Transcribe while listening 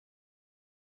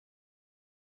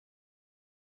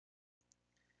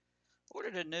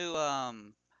Ordered a new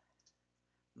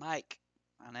mic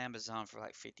on Amazon for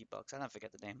like 50 bucks. I don't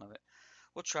forget the name of it.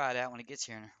 We'll try it out when it gets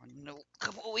here in a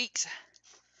couple of weeks.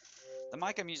 The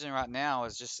mic I'm using right now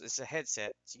is just it's a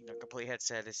headset. It's, complete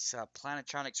headset. It's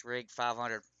Plantronics Rig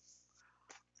 500.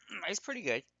 It's pretty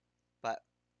good, but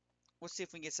we'll see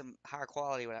if we can get some higher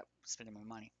quality without spending more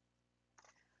money.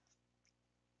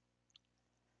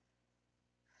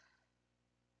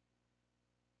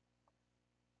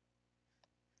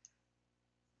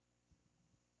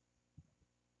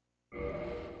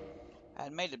 I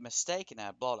had made a mistake and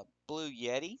I bought a Blue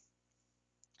Yeti,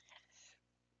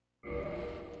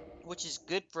 which is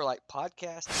good for like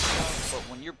podcasts and stuff. But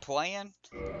when you're playing,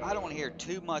 I don't want to hear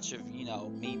too much of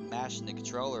me mashing the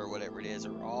controller or whatever it is,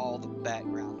 or all the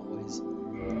background noise.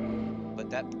 But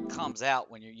that comes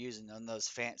out when you're using on those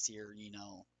fancier,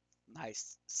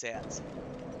 nice sets.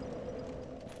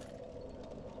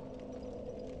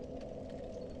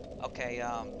 Okay.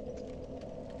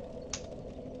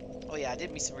 Oh yeah, I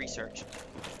did me some research.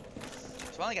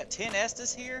 So I only got 10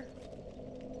 Estes here.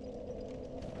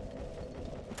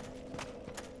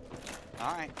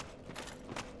 All right.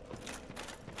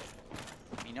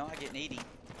 I get needy.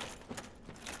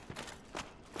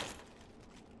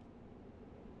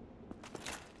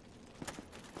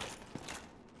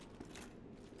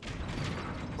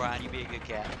 Brian, you be a good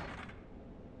cat.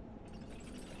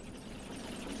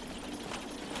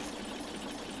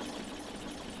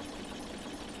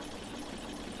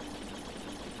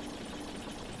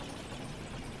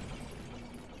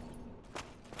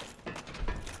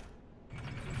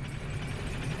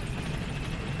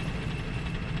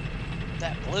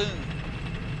 That balloon.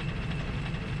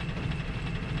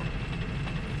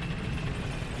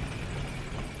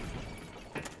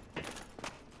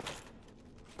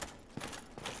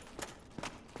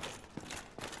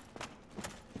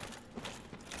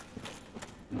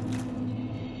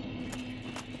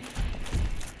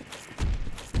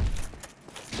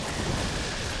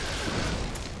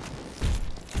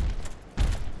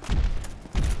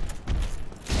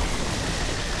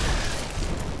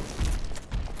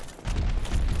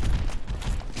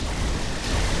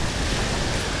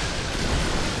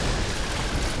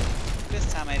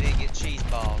 This time I didn't get cheese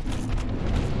balled.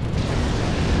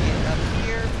 Get up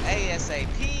here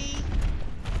ASAP.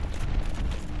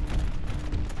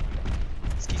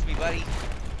 Excuse me, buddy.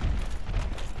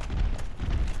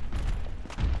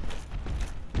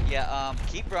 Yeah,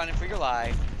 keep running for your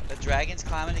life. The dragon's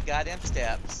climbing the goddamn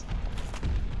steps.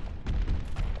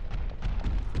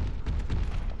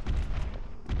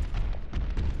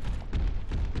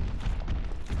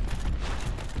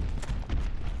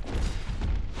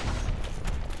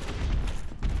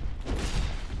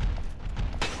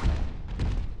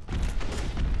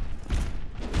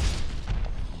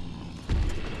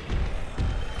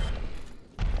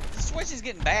 The switch is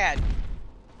getting bad.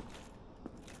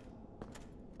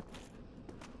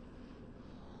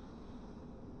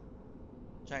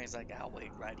 Dragon's like, I'll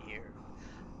wait right here.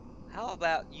 How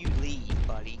about you leave,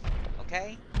 buddy?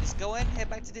 Okay? Just go in and head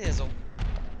back to the Hizzle.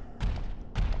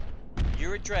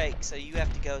 You're a Drake, so you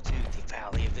have to go to the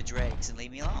Valley of the Drakes and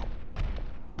leave me alone.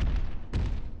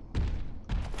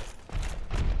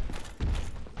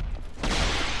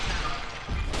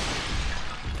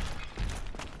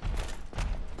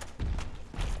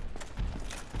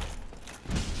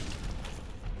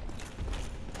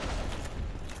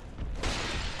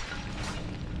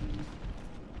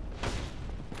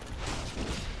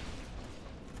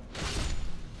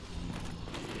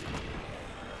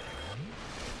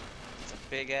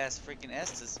 Big ass freaking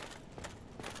Estes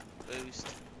boost.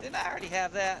 Didn't I already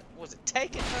have that? Was it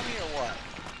taken from me or what?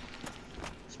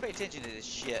 Just pay attention to this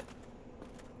shit.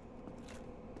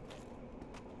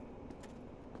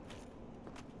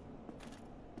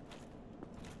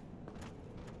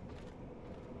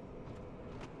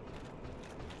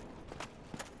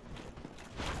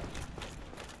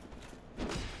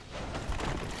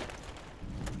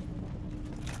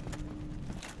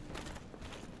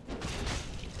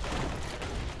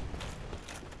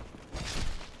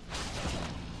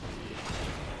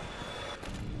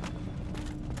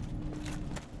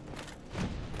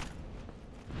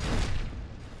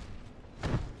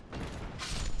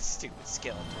 Stupid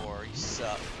Skeletor, you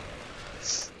suck.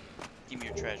 Give me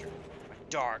your treasure. My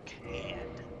dark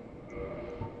hand.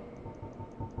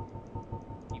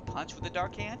 You punch with a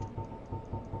dark hand?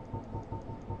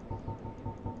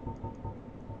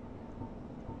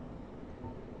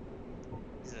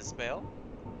 Is it a spell?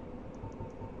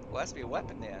 Well, that's be a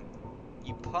weapon then.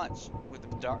 You punch with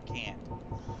a dark hand.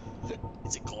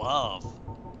 It's a glove.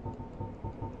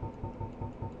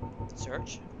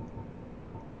 Search.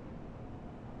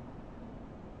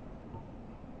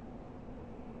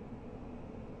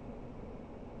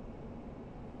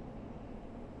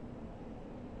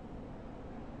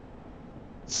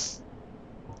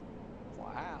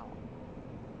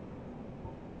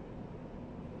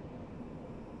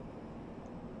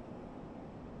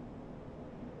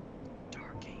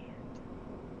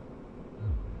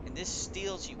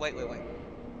 steals you. Wait, wait, wait.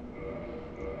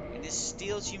 And this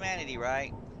steals humanity,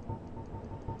 right?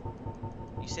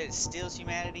 You said it steals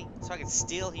humanity? So I can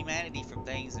steal humanity from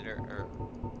things that are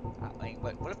I mean,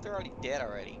 what if they're already dead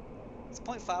already? It's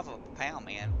 0.5 of a pound,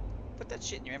 man. Put that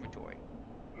shit in your inventory.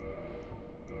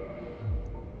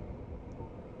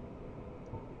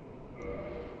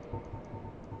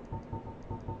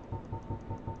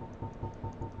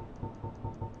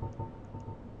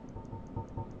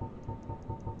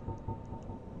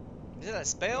 Is that a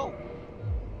spell?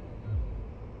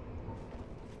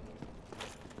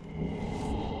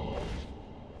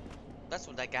 That's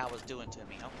what that guy was doing to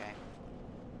me. Okay.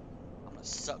 I'm gonna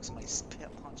suck somebody's spit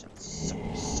punch out. Suck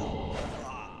your soul.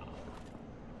 Ah.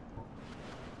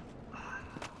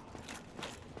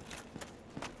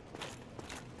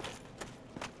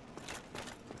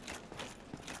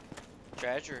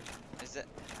 Treasure. Is that?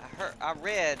 I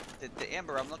read that the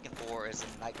ember I'm looking for is in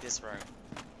like this room.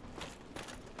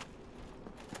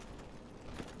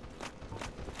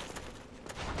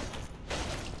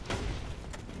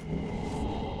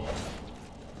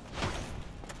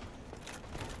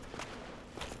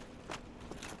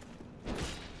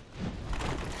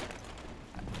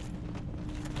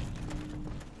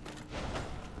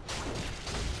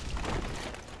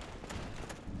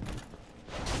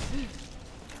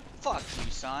 Fuck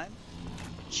you, son.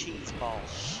 Cheese ball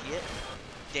shit.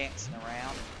 Dancing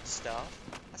around and stuff.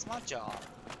 That's my job.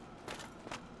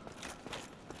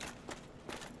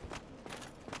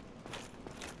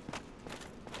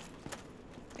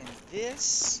 In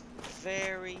this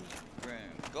very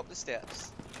room. Go up the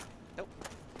steps. Nope.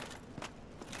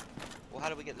 Well, how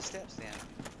do we get the steps then?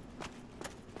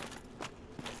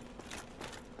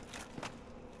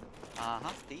 Uh-huh.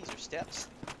 These are steps.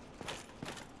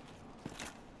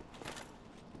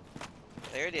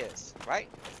 There it is, right?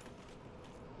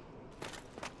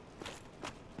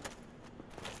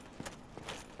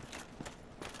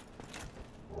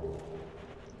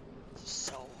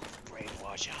 Soul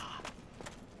brainwasher.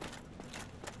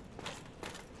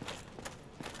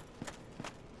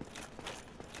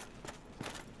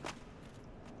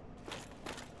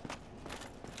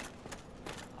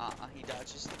 He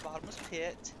dodges the bottomless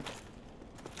pit.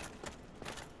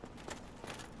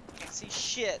 Can't see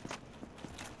shit.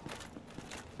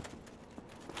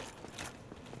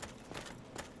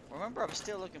 Remember, I'm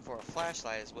still looking for a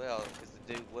flashlight as well, because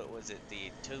the dude, what was it,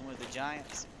 the Tomb of the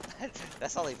Giants?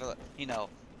 That's only for, you know,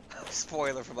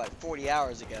 spoiler from like 40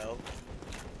 hours ago.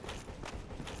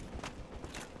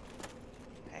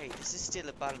 Hey, this is still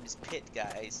a bottomless pit,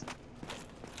 guys.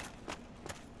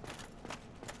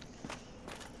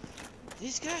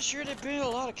 These guys sure did build a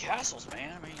lot of castles,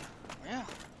 man. I mean, yeah.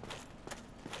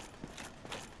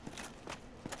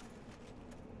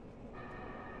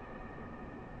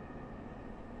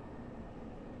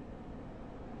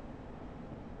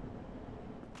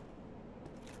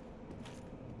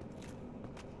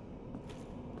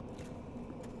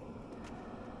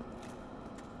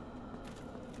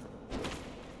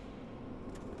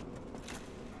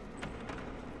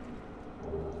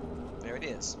 There it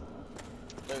is.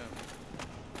 Boom.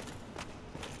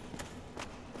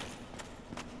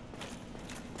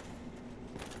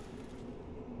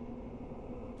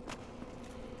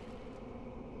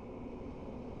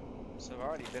 So I've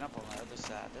already been up on the other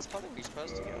side. That's probably where you're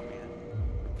supposed to go, man.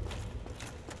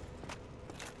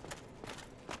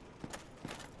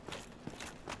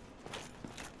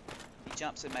 He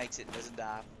jumps and makes it and doesn't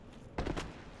die.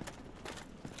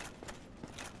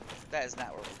 That is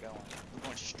not where we're going. We're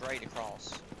going straight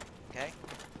across. Okay?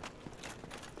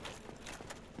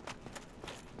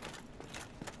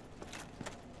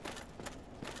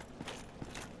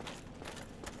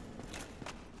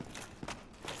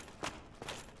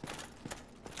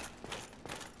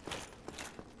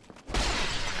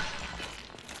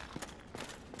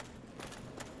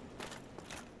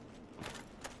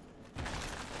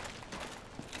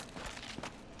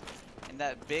 And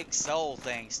that big soul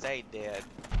thing stayed dead.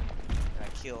 I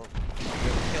killed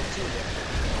two of them.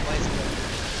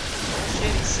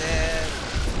 Bullshit, he said.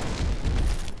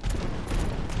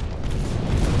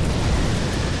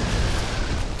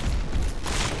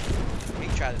 He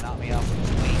tried to knock me off with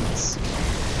his wings.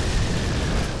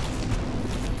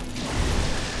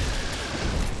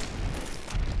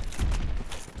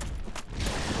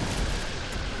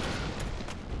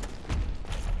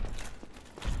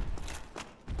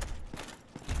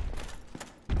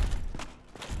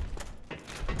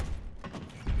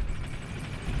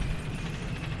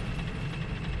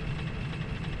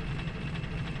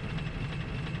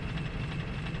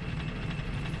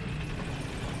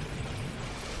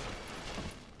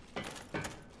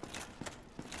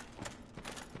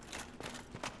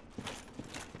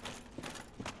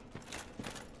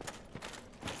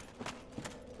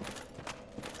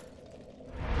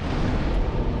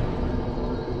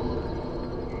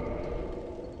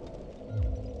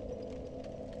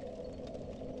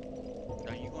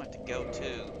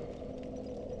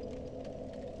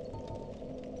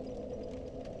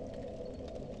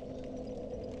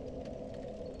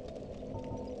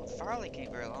 fire leak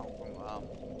ain't very long from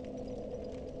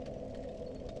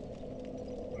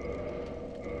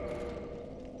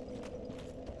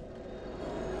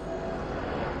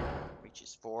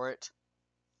reaches for it.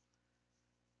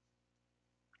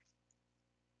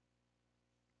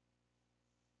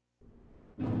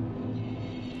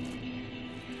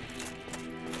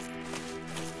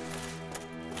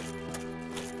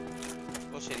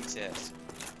 Bullshit, he says.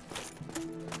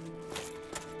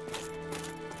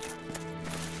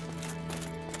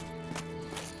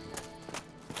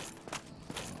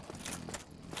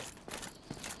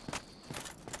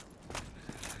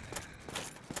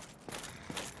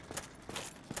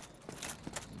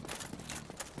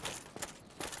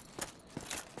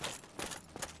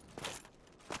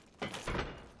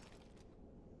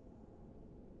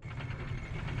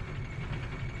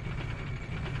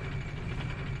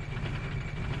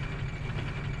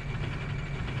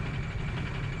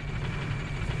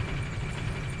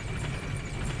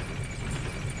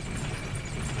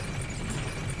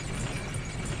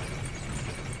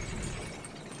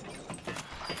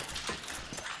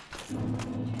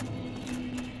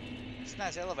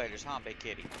 Nice elevators, huh, Big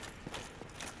Kitty?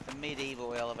 The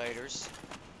medieval elevators.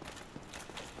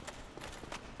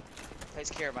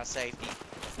 Takes care of my safety.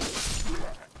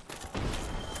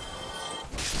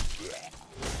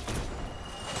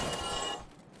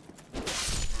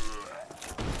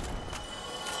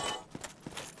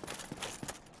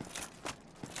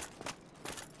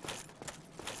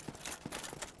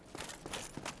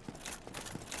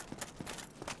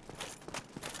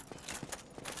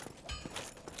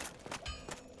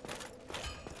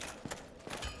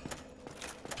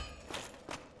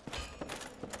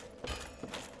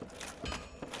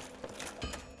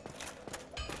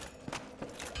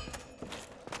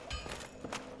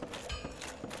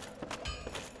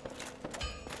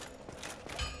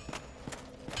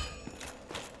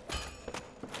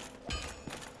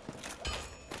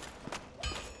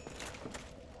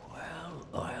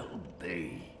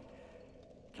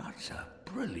 That's a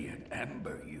brilliant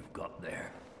ember you've got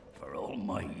there. For all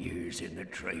my years in the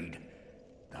trade,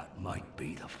 that might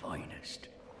be the finest.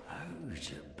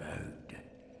 How's about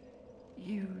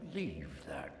you leave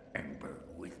that ember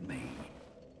with me?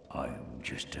 I'm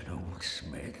just an old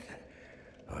smith.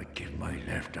 I'd give my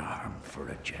left arm for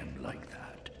a gem like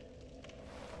that.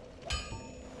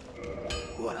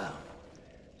 Well,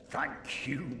 thank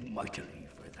you mightily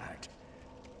for that.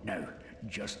 Now,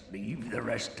 just leave the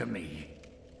rest to me.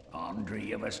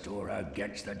 Andre of Astora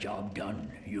gets the job done,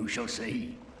 you shall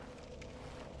see.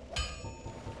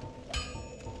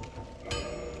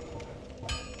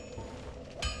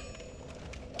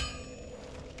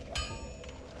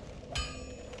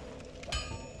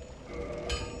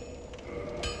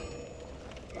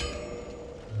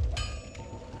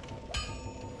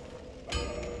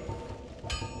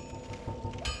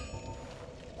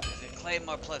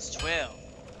 Claymore plus 12.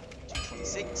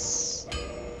 226.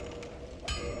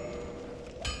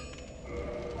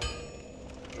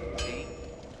 13.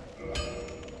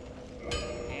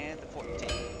 And the 14.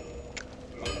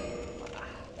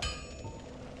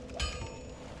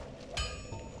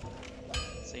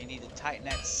 So you need to tighten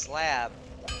that slab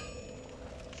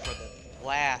for the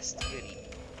last goodie.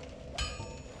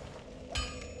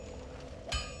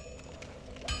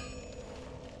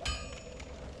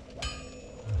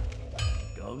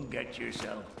 Don't get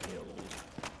yourself killed.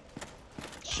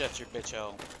 Shut your bitch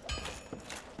hole.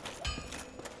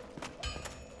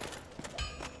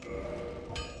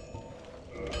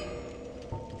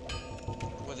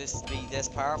 Will this be this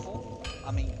powerful?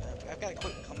 I mean, I've got a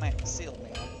quick command seal,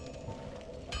 man.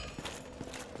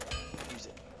 Use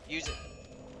it. Use it.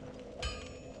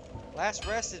 Last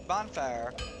rested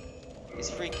bonfire is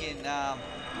freaking,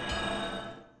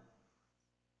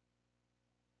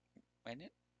 ain't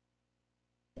it?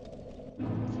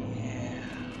 Yeah.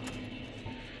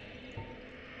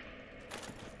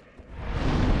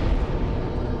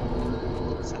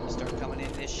 It's time to start coming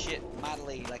in this shit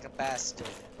mightily like a bastard.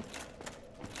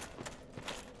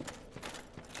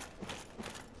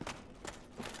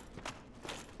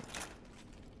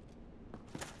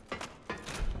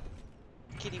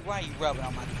 Kitty, why are you rubbing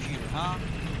on my computer, huh?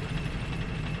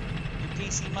 Your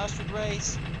PC mustard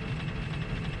race?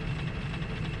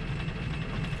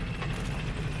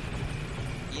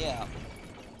 Yeah.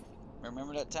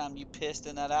 Remember that time you pissed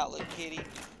in that outlet, Kitty,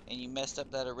 and you messed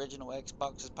up that original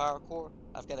Xbox's power cord?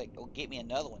 I've got to go get me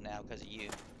another one now because of you.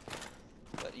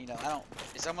 But you know,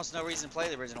 there's almost no reason to play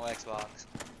the original Xbox.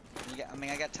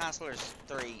 I got Time Splitters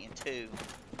 3 and 2.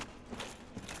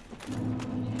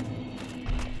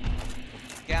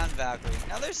 Gown Valkyrie.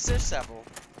 Now there's several.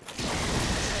 There's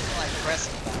nothing like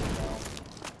pressing about it though.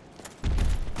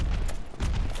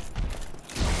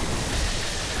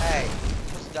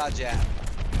 dodge that.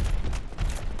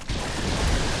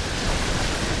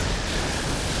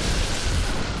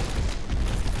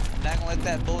 I'm not gonna let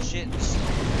that bullshit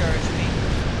discourage me.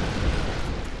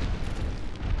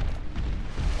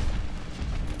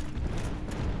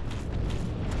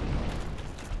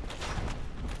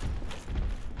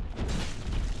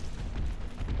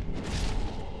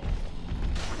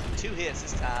 Two hits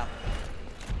this time.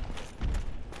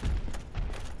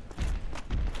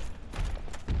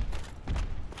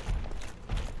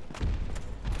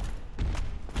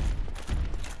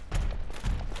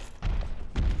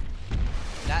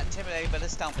 Not intimidated by the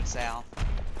stomping sound.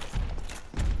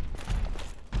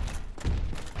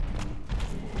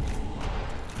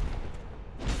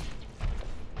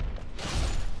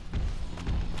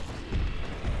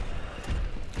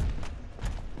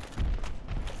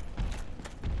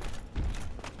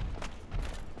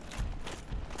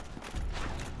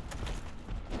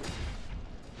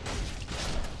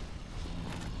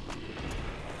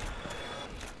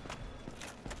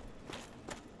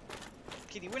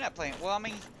 Kitty, we're not playing. Well, I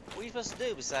mean, what are you supposed to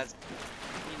do besides,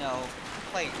 you know,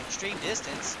 play extreme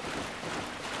distance?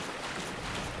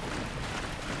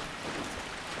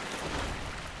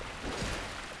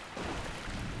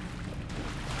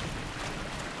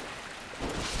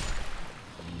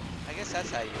 I guess that's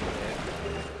how you do it.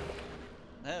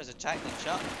 There's a tightening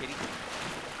chunk, Kitty.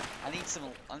 I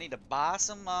need to buy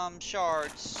some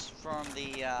shards from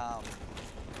the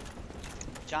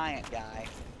giant guy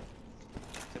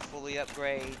to fully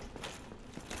upgrade.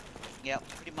 Yep,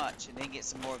 pretty much, and then get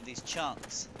some more of these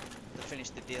chunks to finish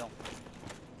the deal.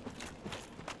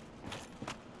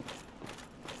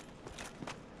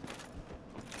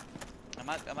 Am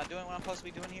I doing what I'm supposed to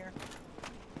be doing here?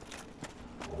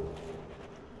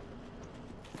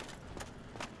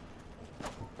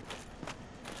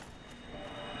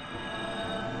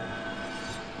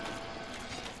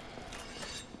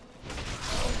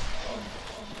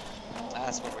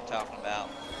 That's what we're talking about.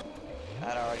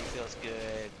 That already feels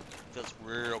good. Feels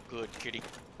real good, kitty.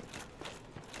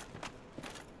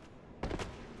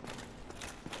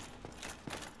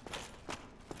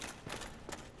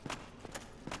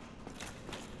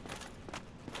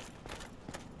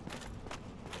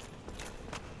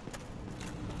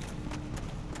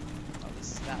 Oh,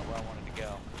 this is not where I wanted to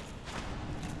go.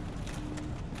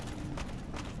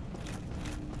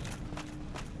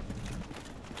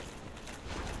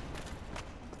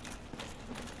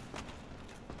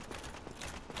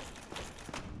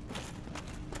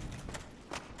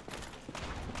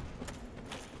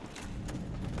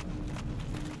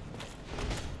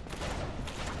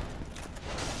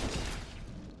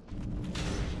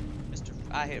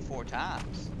 I hit 4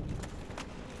 times.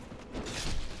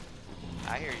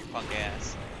 I hear you, punk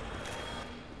ass.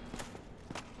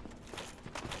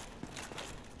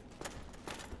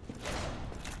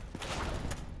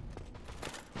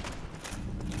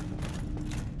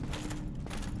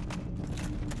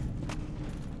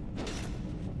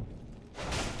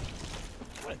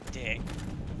 What a dick.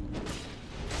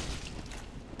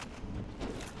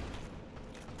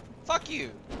 Fuck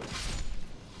you.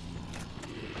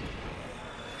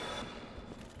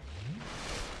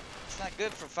 Not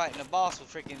good for fighting a boss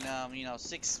with freaking, you know,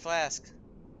 6 flasks.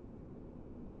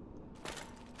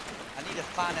 I need to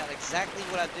find out exactly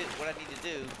what I need to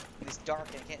do. It's dark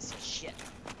and I can't see shit.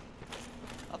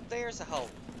 Up there's a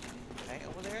hole. Okay,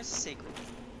 over there's a secret.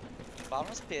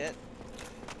 Bottomless pit.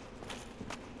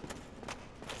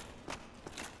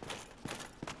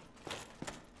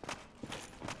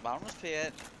 Bottomless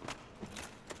pit.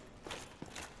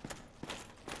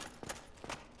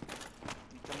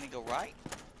 You tell me to go right?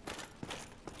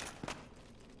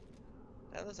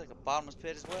 That looks like a bottomless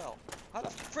pit as well. How the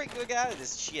freak do we get out of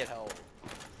this shithole?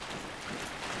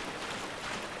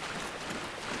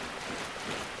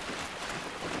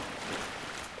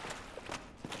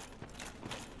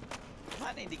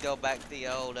 Might need to go back to the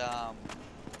old, Dude,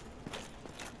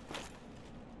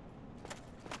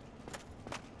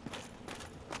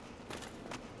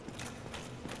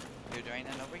 there ain't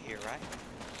none over here, right?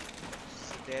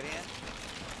 See dead end?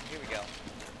 Here we go.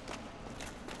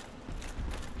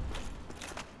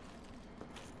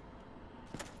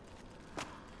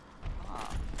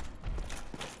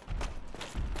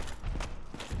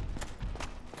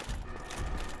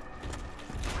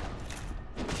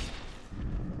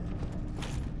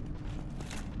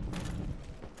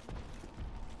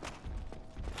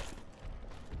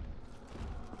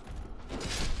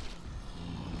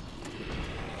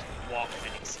 Walk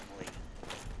menacingly.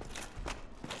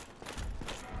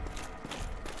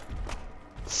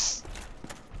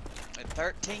 At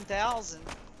 13,000.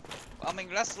 I mean,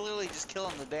 that's literally just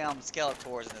killing the damn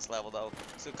Skeletors in this level, though.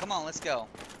 So come on, let's go.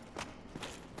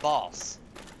 Boss.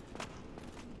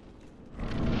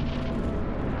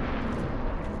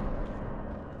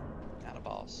 Not a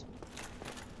boss.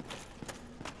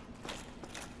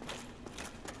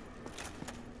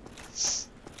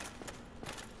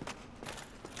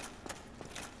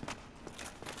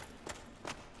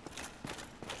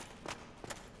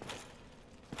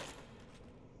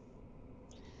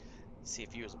 See,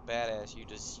 if you was a badass, you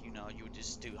just, you know, you would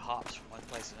just do hops from one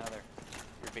place to another.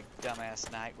 Your big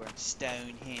dumbass knight wearing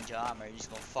Stonehenge armor, you're just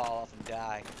gonna fall off and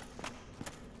die.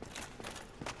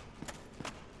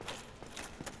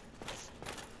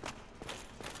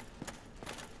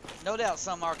 No doubt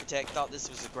some architect thought this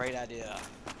was a great idea.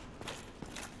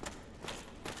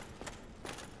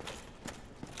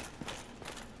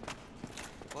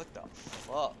 What the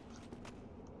fuck?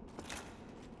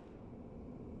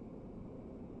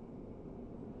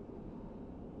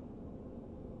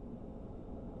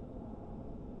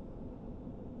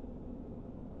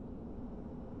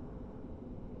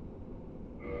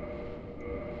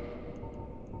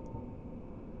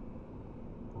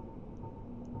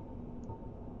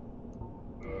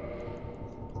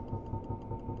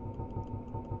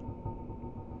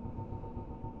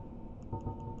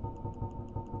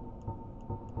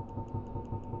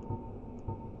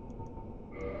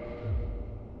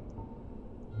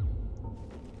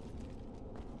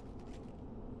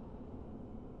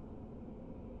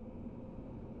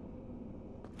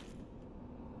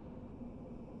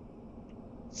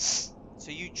 So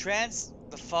you trans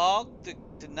the fog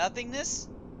to nothingness?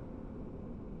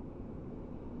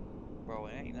 Bro,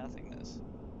 it ain't nothingness.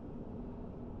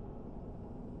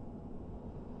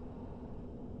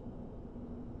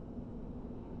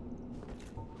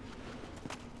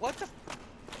 What the?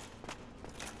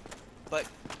 But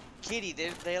Kitty,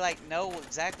 they like know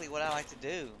exactly what I like to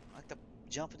do. I like to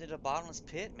jump into the bottomless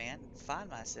pit, man, and find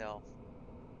myself.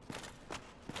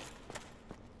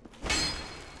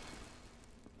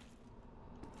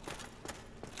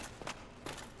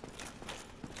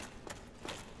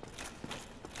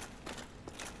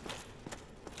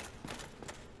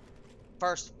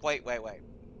 First, wait.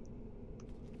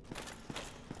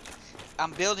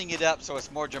 I'm building it up so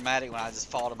it's more dramatic when I just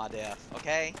fall to my death,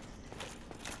 okay?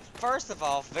 First of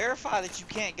all, verify that you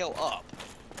can't go up.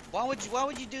 Why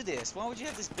would you do this? Why would you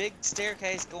have this big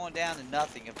staircase going down to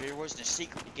nothing if there wasn't a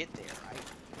secret to get there, right?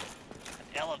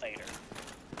 An elevator.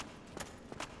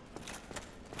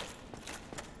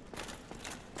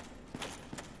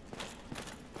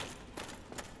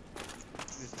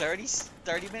 The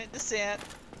 30-minute descent.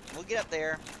 We'll get up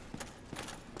there.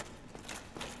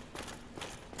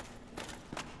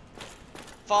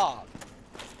 Fog.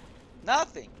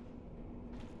 Nothing.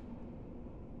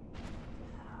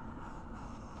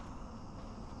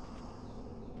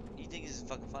 You think this is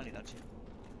fucking funny, don't you?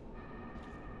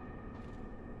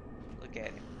 Look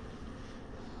at him.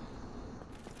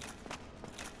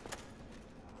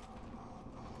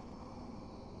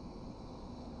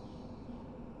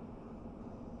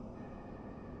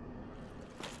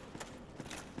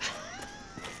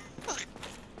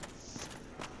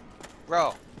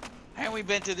 Bro, haven't we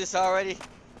been through this already?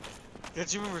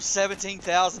 Don't you remember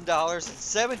 $17,000 and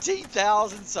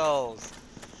 17,000 souls?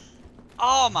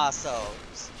 All my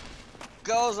souls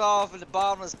goes off in the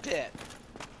bottomless pit.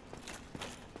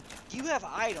 You have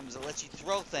items that let you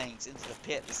throw things into the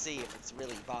pit to see if it's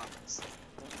really bottomless.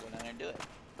 Go down there and do it.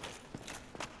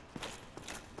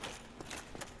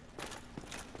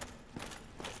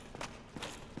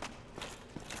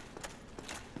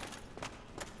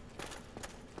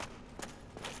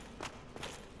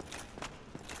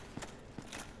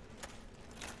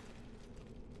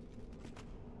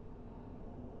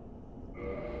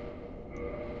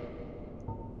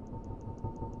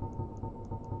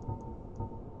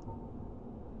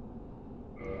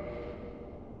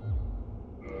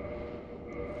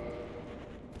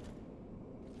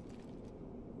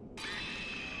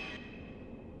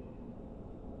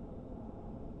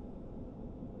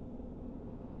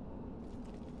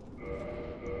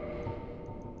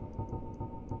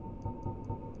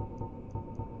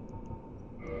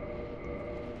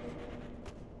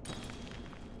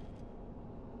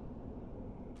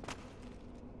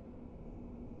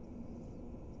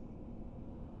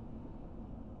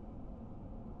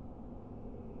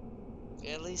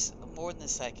 At least more than a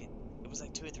second. It was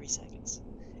like 2 or 3 seconds.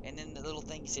 And then the little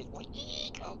thing said, when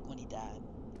he died.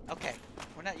 Okay,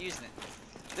 we're not using it.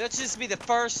 That'll just be the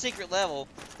first secret level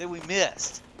that we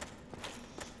missed.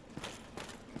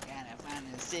 You gotta find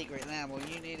the secret level.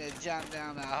 You need to jump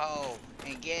down the hole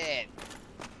and get it.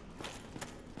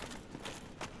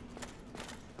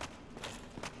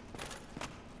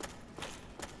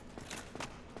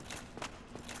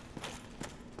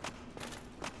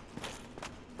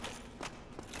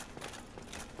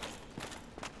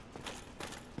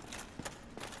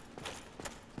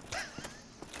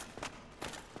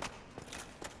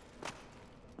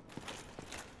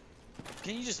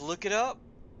 Can you just look it up?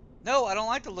 No, I don't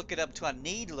like to look it up until I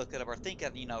need to look it up or think I,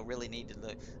 really need to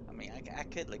look. I mean, I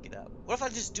could look it up. What if I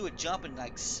just do a jump and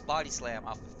like body slam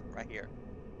off right here?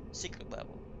 Secret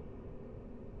level.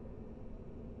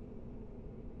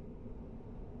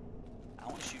 I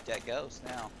want to shoot that ghost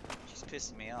now. She's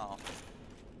pissing me off.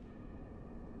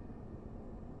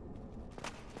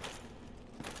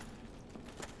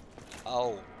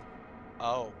 Oh.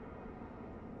 Oh.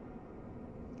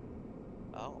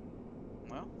 Oh.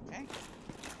 Well, okay.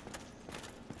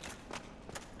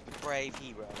 Like a brave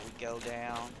hero. We go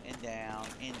down and down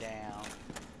and down.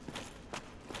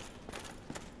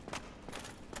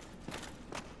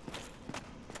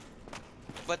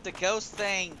 But the ghost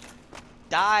thing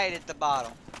died at the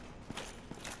bottom.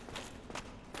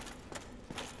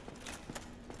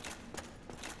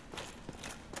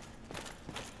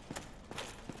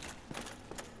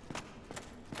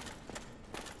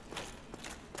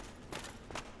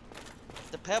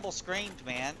 The pebble screamed,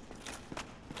 man.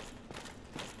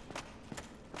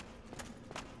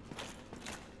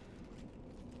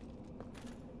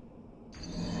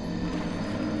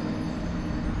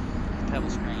 The pebble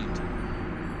screamed.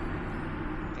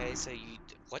 Okay, so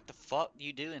what the fuck do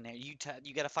you do in there? You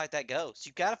gotta fight that ghost.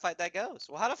 You gotta fight that ghost.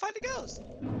 Well, how to fight the ghost?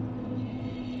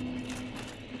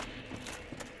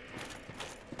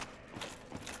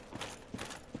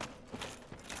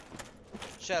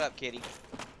 Shut up, kitty.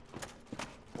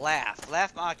 Laugh.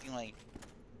 Laugh mockingly.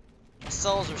 My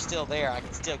souls are still there. I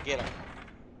can still get them.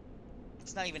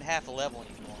 It's not even half a level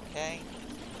anymore, okay?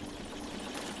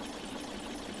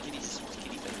 Kitty just wants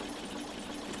kitty food.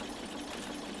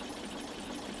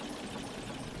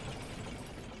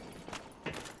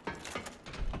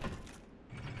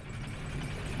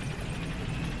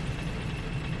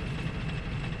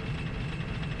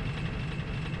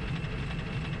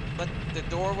 But the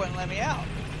door wouldn't let me out.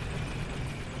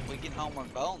 We can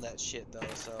homeward bone that shit though,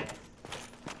 so.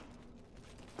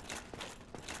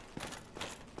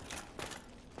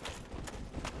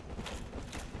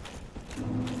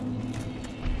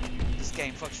 This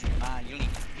game fucks with your mind. You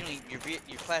don't need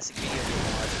your classic video game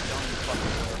mods. You don't even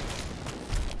fucking work.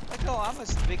 Like, oh, I'm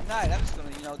just a big knight. I'm just gonna,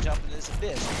 jump into this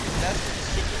abyss. That's where the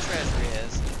secret treasure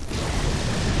is.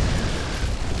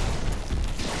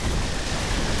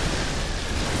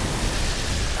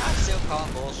 I'm still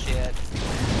calling bullshit.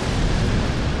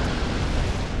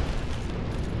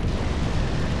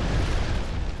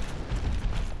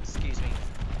 Excuse me.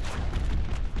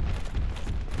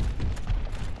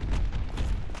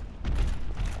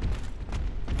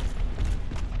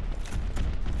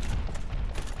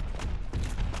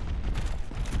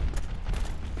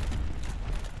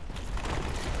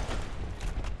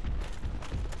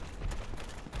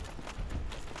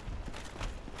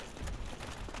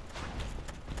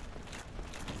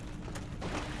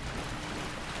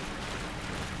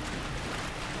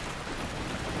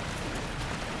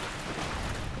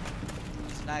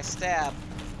 Nice stab.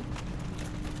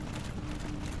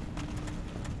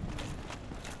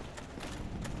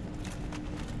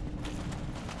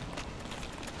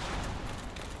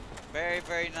 Very,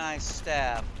 very nice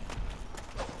stab.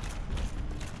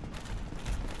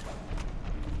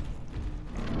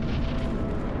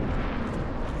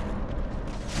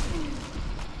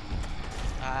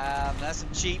 That's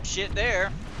some cheap shit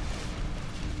there.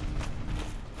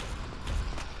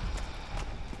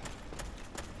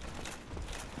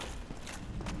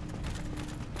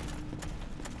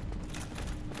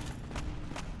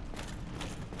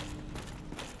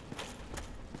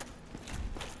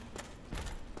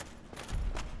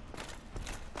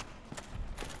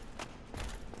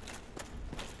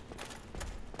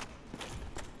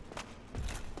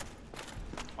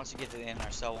 Once you get to the end,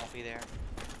 our soul won't be there.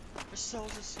 Our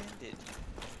soul's ascended.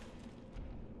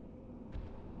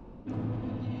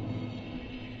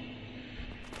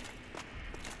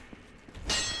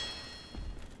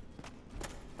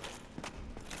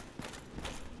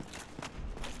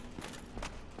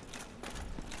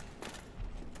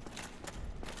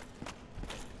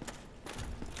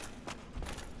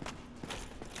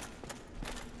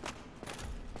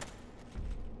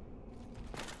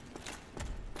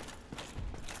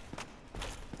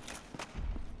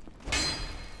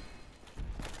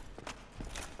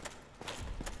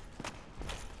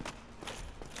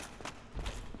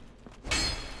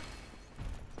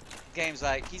 Game's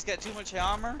like, he's got too much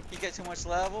armor, he got too much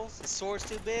levels, his sword's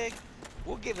too big.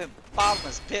 We'll give him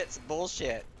bottomless pits of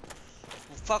bullshit.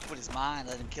 We'll fuck with his mind,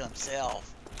 let him kill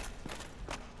himself.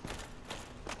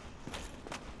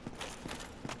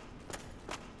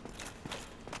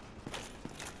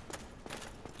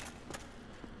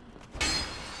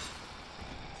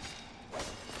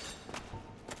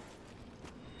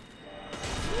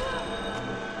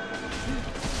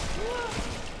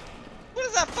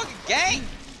 Gang!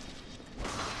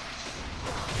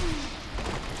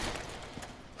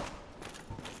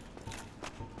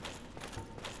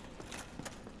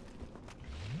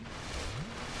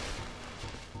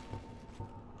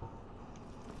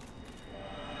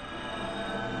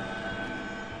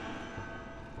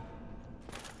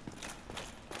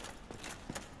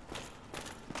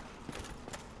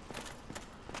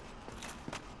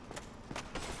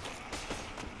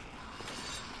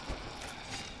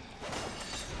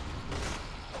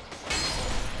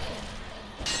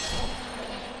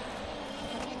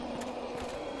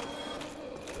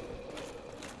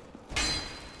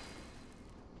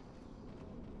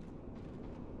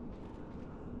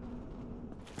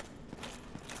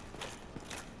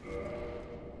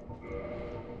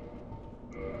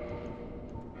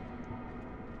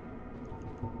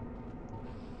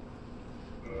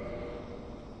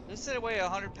 This said it weigh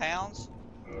 100 pounds.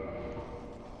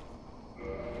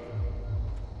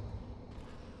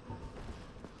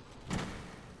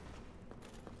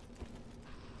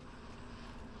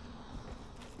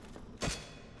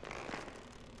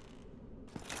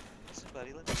 Listen,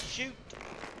 buddy, let me shoot.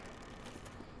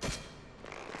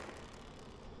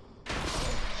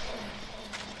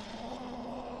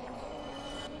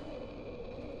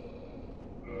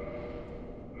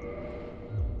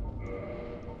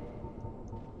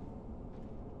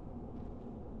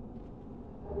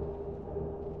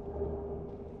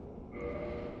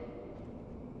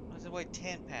 What does it weigh?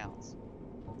 10 pounds.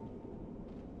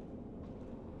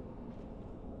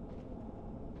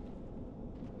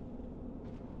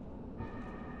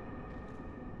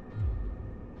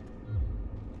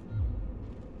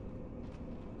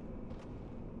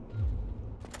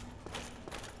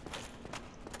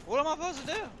 What am I supposed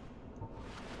to do?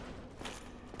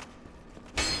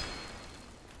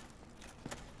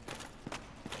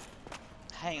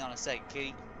 Hang on a second,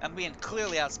 kitty. I'm being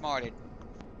clearly outsmarted.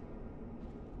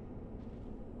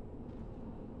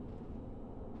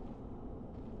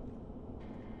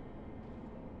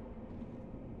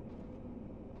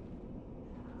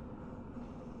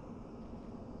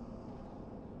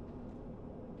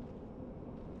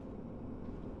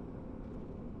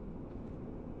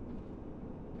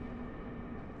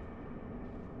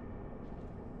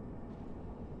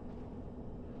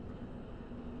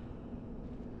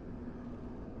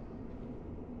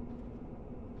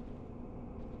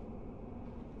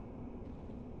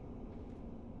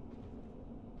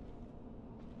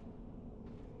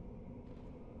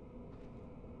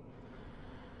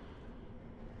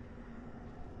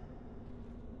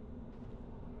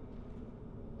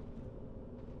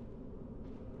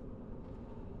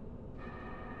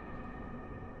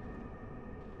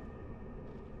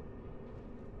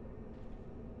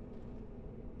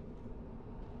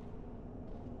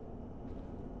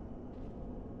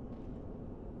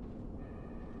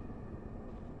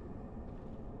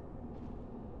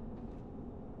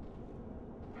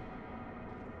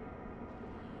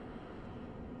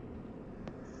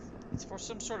 It's for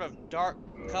some sort of dark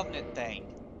covenant thing.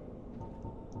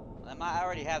 I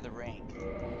already have the ring.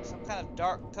 Some kind of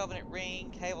dark covenant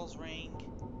ring, havels ring.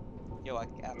 Yo,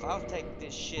 if I take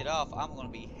this shit off, I'm gonna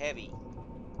be heavy.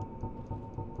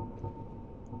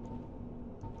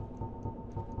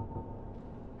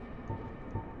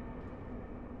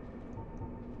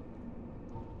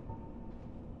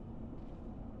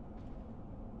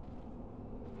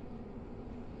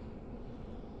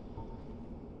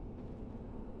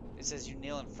 It says you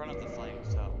kneel in front of the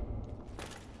flames, so.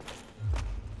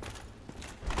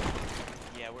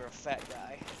 Yeah, we're a fat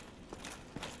guy.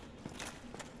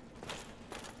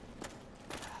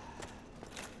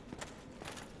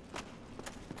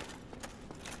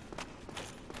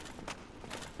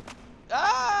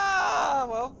 Ah,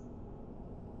 well.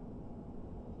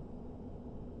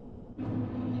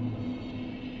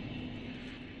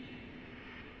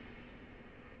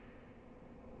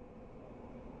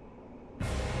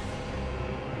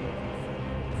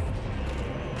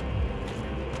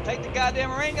 Take the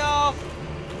goddamn ring off.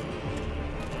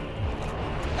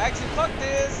 Actually, fuck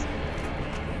this.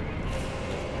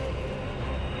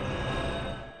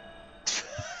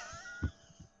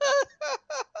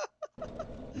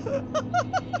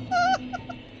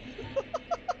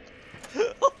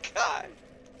 Oh God.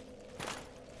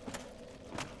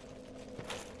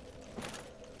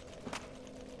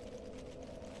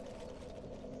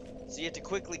 So you have to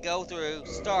quickly go through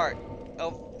start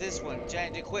of this one,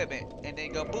 change equipment, and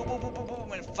then go boom, boom, boom, boom,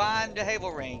 boom, and find the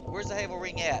havel ring. Where's the havel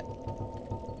ring at?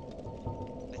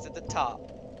 It's at the top.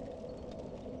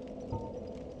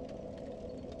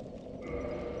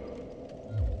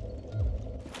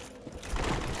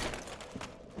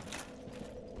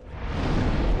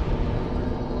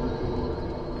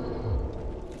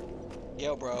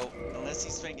 bro. Unless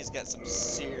these fingers got some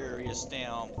serious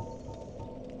stem.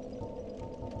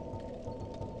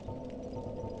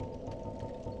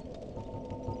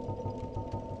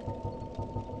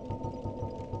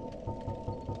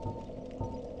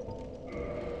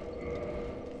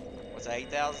 What's that,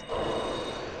 8,000?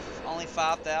 Only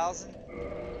 5,000?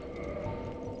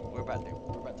 We're about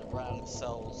to run out of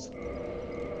souls.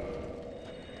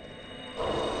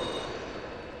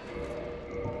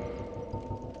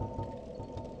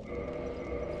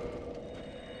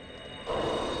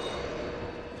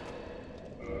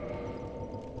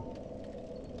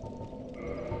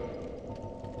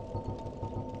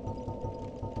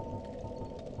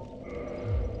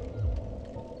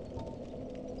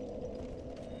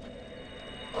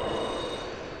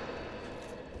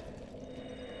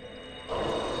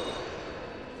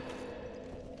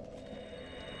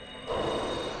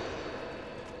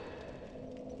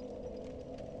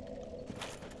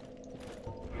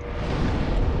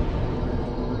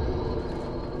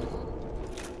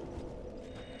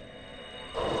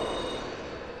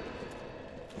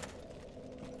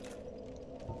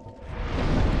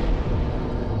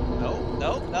 Nope,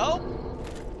 nope, nope.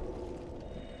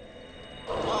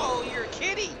 Oh, you're a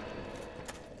kitty.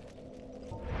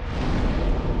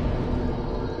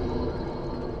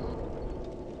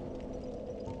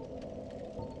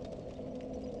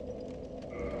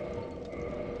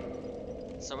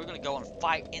 So we're gonna go and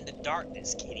fight in the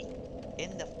darkness, kitty.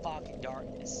 In the fucking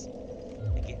darkness.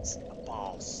 Against a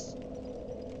boss.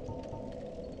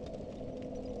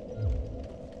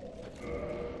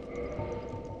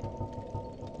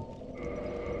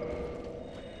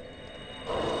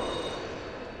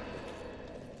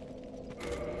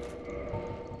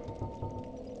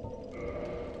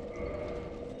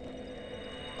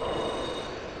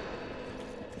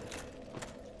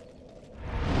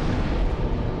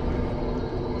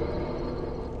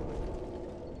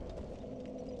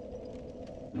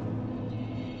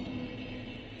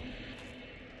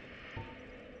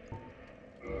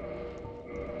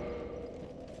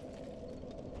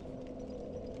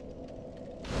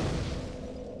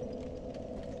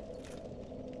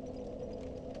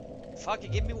 Fuck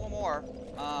it, give me one more.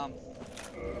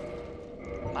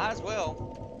 Might as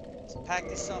well. Let's pack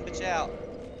this sumbitch out.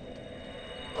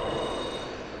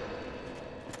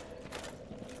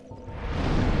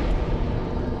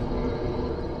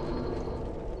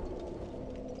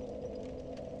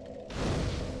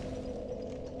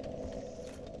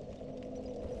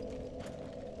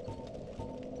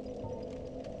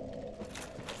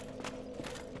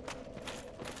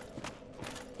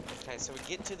 Okay, so we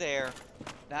get to there.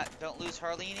 Don't lose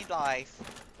hardly any life.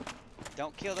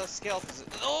 Don't kill those skeletons.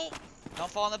 Oh! Don't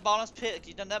fall in the bottomless pit.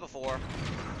 You've done that before.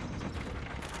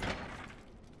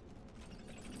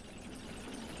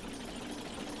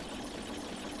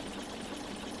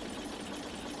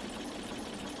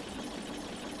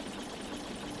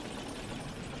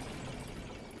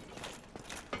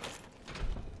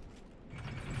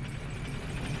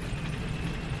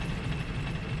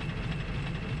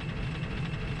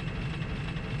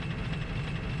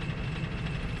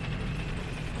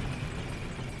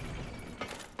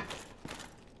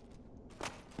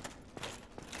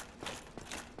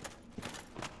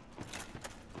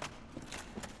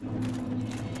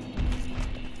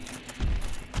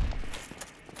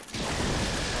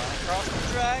 Across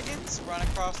the dragons, run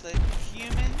across the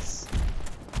humans.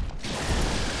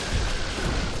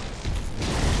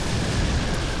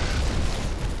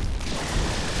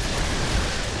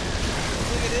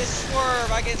 Look at this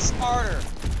swerve, I get smarter.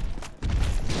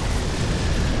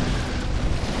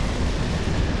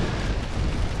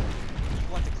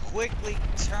 You want to quickly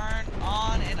turn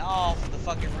on and off the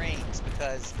fucking rings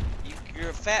because you're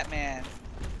a fat man.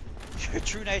 Your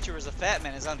true nature as a fat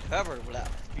man is uncovered without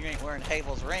you ain't wearing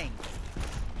Havel's ring.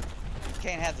 You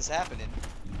can't have this happening.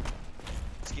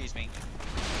 Excuse me.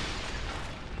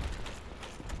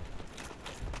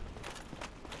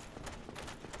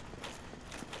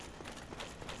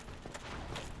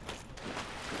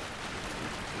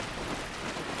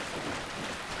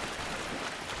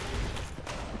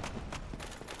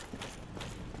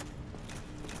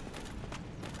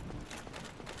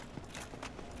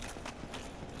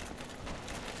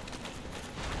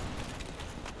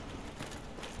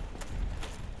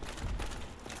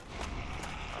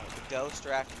 Ghosts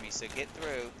are after me, so get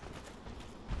through.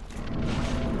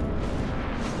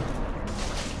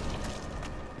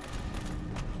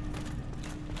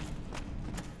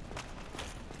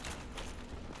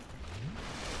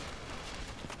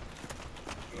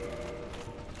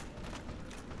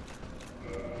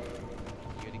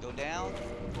 You gonna go down?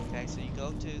 Okay, so you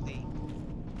go to the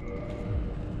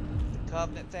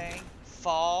Covenant thing.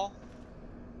 Fall.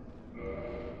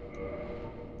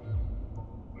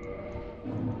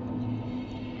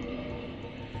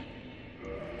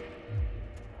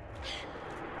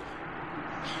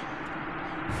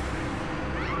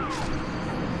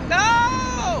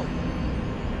 No!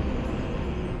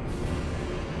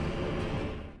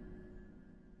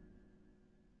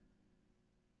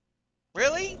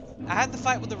 Really? I had to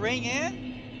fight with the ring in?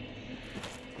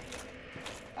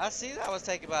 I see that I was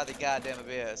taken by the goddamn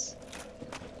abyss.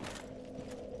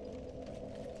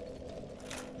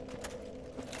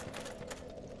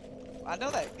 I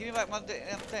know that. Give me back my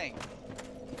damn thing.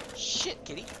 Shit,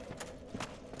 kitty.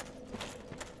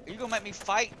 Are you gonna make me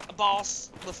fight a boss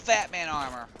with Fat Man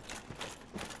armor?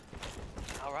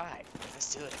 Alright,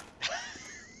 let's do it.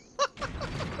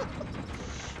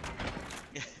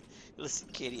 Listen,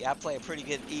 kitty, I play a pretty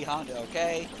good E Honda,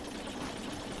 okay?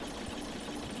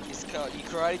 It's called you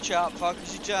karate chop,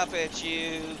 fuckers you jump at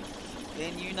you.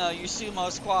 Then you know you sumo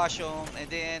squash them, and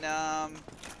then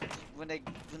when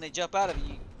they jump out of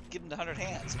you, you give them the 100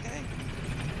 hands, okay?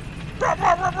 Blah,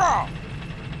 blah, blah, blah.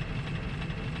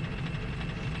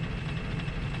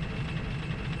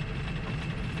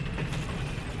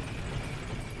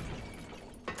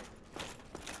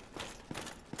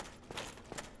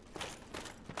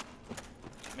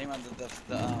 Meanwhile, the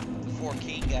four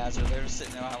king guys are there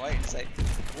sitting there waiting and say,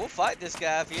 "We'll fight this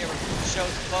guy if he ever shows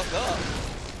the fuck up."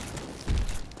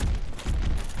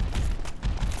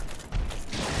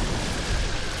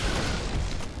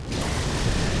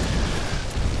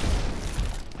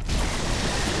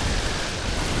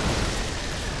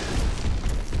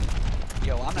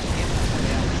 Yo, I'm not giving up my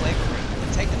damn flavor ring.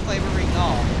 Take the flavor ring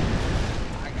off.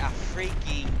 I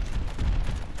freaking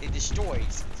it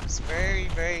destroys. It's very,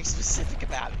 very specific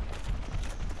about it.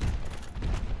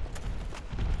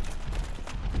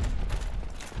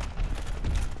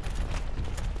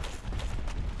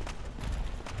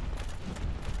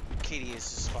 Kitty is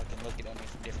just fucking looking at me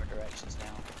from different directions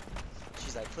now.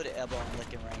 She's like, put an elbow in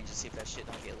licking range and see if that shit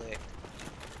don't get licked.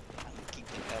 I'm gonna keep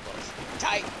getting elbows.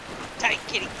 Tight! Tight,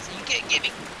 kitty! So you can't get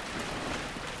me!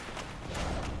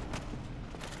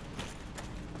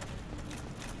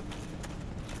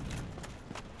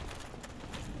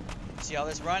 See all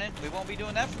this running? We won't be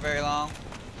doing that for very long.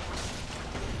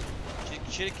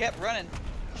 Should have kept running.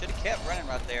 Should have kept running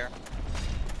right there.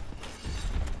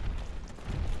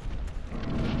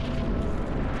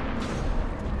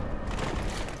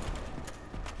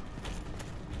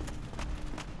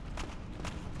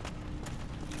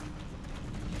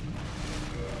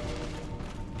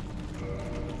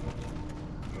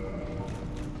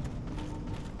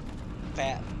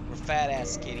 Fat. We're fat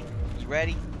ass, kitty. You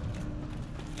ready?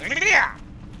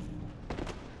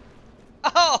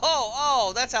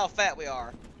 Oh, that's how fat we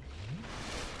are.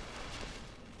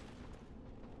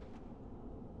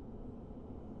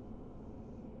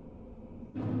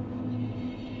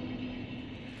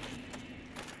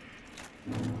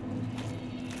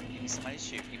 Give me somebody to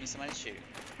shoot. Give me somebody to shoot.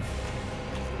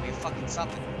 Give me fucking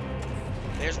something.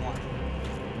 There's one.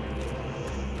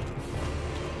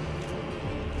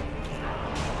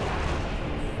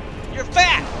 You're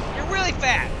fat! You're really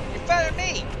fat! You're fatter than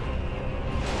me!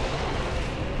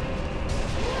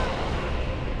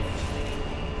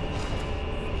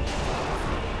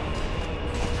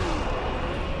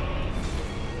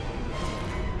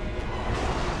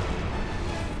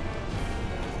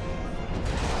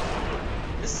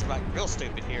 This is like real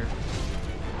stupid here.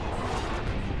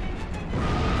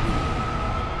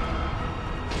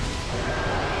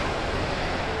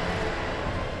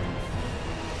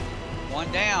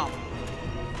 One down.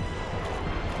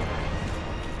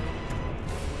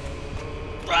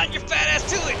 Run your fat ass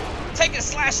to it! Taking a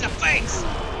slash in the face!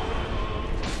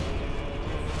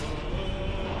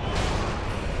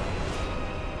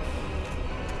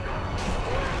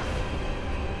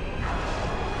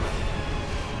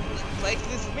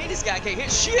 Thankfully for me, this guy can't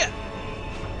hit shit!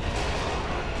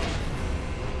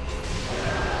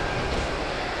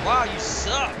 Wow, you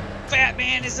suck! Fat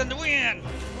Man is in the wind!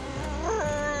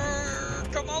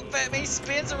 Come on, Fat Man, he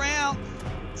spins around!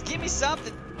 Just give me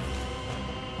something!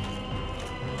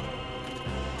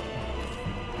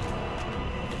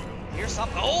 Here's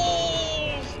something.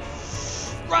 Oh!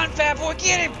 Run, fat boy,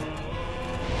 get him!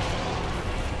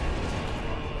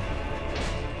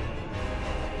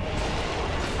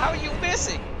 How are you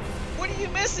missing? What are you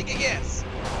missing against?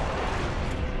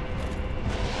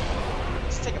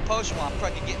 Let's take a potion while I'm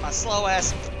fucking getting my slow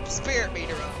ass spirit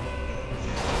meter up.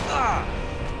 Ah!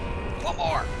 One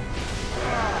more.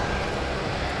 Ah.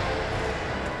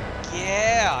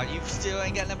 Yeah, you still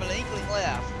ain't got nothing but an inkling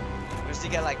left. We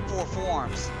still got like 4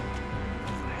 forms.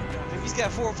 If he's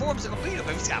got 4 forms, I'm gonna beat him.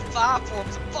 If he's got 5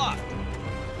 forms, I'm fucked.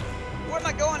 What am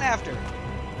I going after?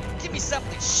 Give me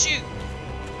something to shoot.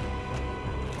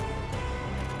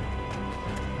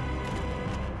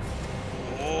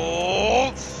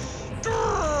 Oh!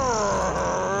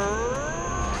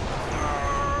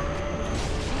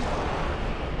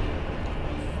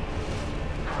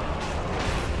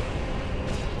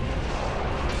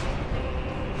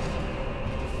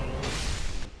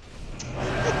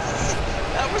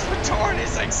 That was retarded.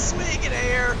 It's like swing in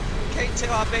air. Can't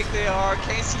tell how big they are.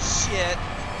 Can't see shit.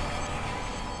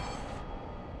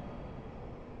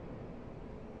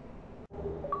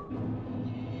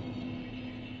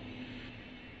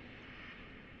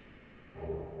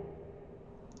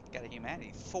 Got a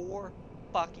humanity. 4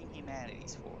 fucking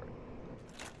humanities for it.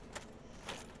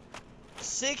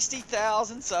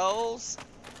 60,000 souls.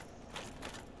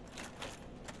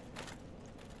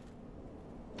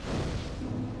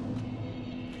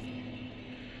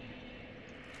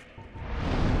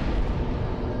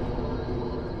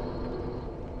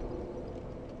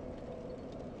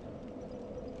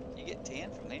 You get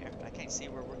 10 from there. I can't see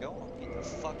where we're going. Get the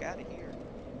fuck out of here.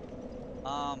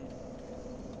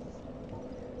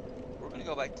 We're gonna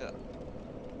go back to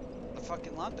the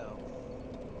fucking Lundo.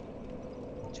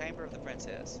 Chamber of the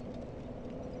Princess.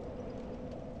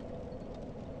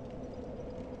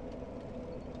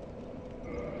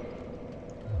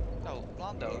 No,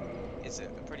 Lundo is a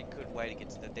pretty good way to get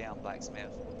to the damn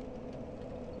blacksmith.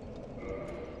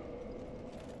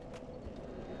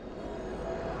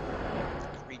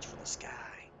 Reach for the sky.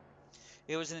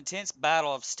 It was an intense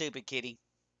battle of stupid kitty.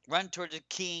 Run towards the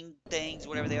king things,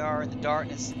 whatever they are, in the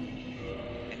darkness.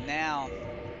 And now,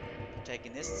 we're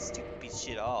taking this stupid piece of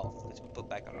shit off. Let's put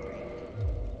back on the ring.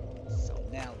 So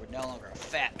now we're no longer a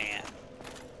fat man.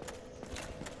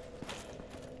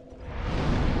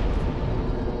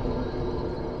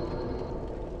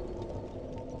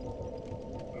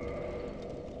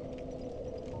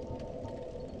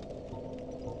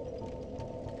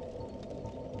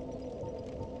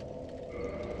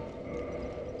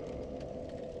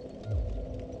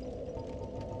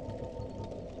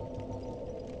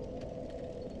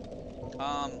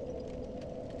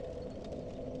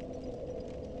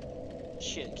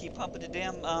 Shit, keep pumping the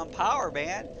damn power,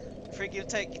 man. Freaking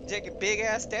taking big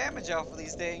ass damage off of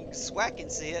these dang swacking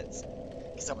sits.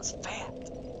 Cause I was fat.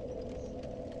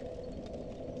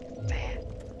 Fat.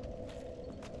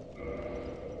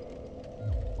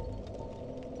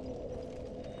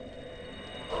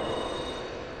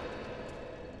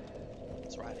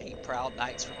 That's right, I ate proud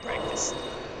knights for breakfast.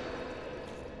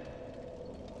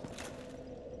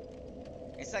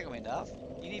 It's not gonna be enough.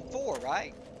 You need 4,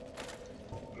 right?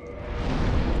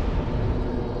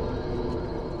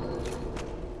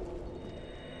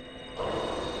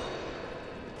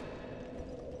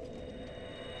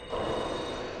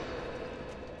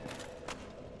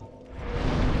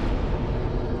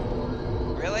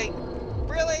 Really?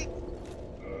 Really?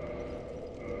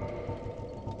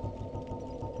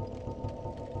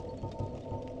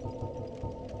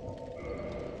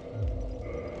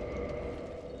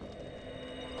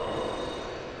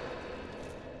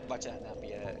 Watch out, not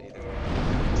be either.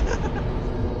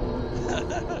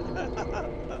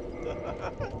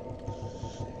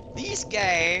 This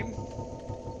game.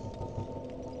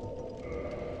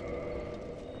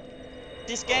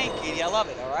 This game, kitty, I love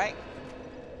it, alright?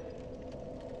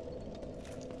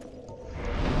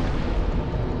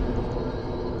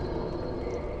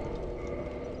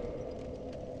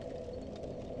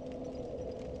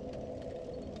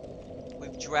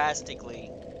 We've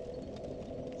drastically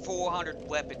 400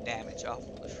 weapon damage off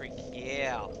the freak.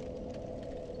 Yeah.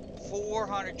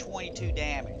 422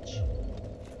 damage.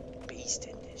 Beast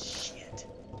in this shit.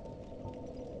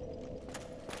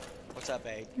 What's up,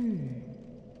 babe?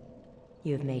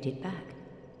 You have made it back.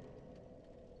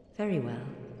 Very well.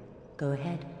 Go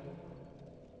ahead.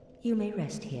 You may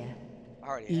rest here.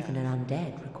 Already Even have. an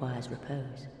undead requires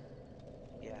repose.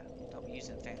 Yeah, don't be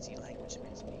using fancy language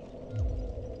against me.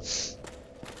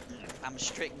 I'm a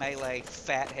strict melee,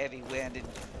 fat, heavy-winded,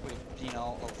 with, you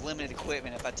know, of limited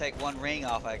equipment. If I take one ring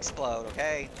off, I explode,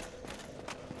 okay?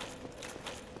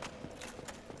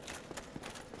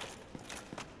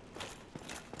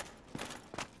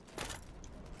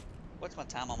 What's my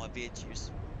time on my vid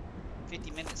juice? 50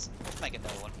 minutes? Let's make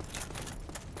another one.